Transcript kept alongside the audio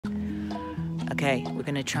Okay, we're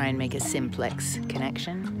gonna try and make a simplex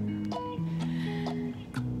connection.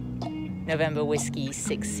 November Whiskey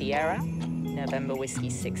 6 Sierra. November Whiskey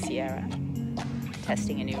 6 Sierra.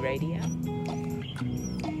 Testing a new radio.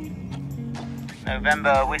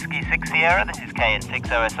 November Whiskey 6 Sierra, this is KN6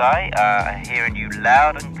 OSI. Hearing you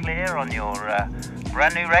loud and clear on your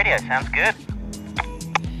brand new radio. Sounds good.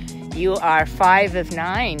 You are 5 of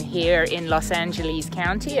 9 here in Los Angeles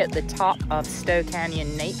County at the top of Stowe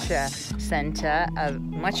Canyon Nature Center.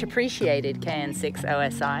 Much appreciated KN6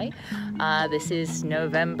 OSI. This is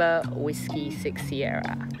November Whiskey 6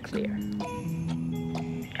 Sierra, clear.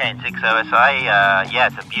 KN6 OSI, yeah,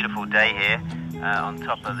 it's a beautiful day here on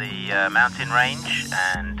top of the mountain range,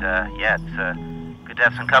 and yeah, it's good to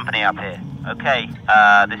have some company up here. Okay,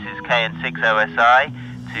 this is KN6 OSI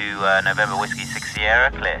to November Whiskey 6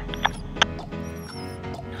 Sierra, clear.